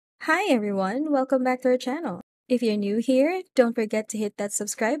Hi everyone, welcome back to our channel. If you're new here, don't forget to hit that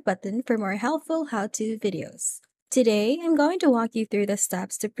subscribe button for more helpful how-to videos. Today, I'm going to walk you through the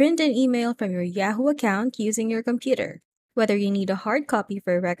steps to print an email from your Yahoo account using your computer. Whether you need a hard copy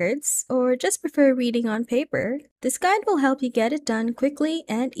for records or just prefer reading on paper, this guide will help you get it done quickly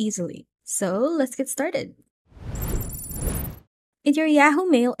and easily. So let's get started. In your Yahoo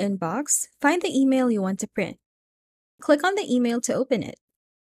Mail inbox, find the email you want to print. Click on the email to open it.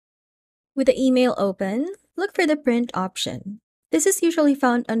 With the email open, look for the print option. This is usually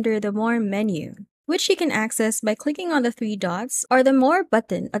found under the More menu, which you can access by clicking on the three dots or the More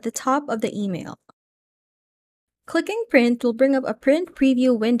button at the top of the email. Clicking Print will bring up a print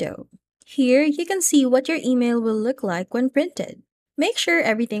preview window. Here, you can see what your email will look like when printed. Make sure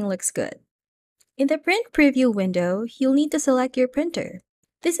everything looks good. In the print preview window, you'll need to select your printer.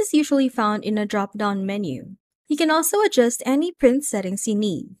 This is usually found in a drop-down menu. You can also adjust any print settings you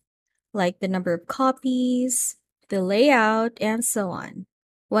need, like the number of copies, the layout, and so on.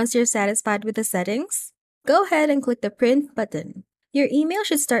 Once you're satisfied with the settings, go ahead and click the Print button. Your email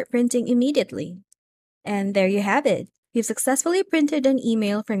should start printing immediately. And there you have it. You've successfully printed an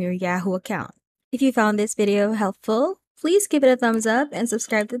email from your Yahoo account. If you found this video helpful, please give it a thumbs up and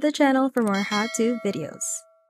subscribe to the channel for more how-to videos.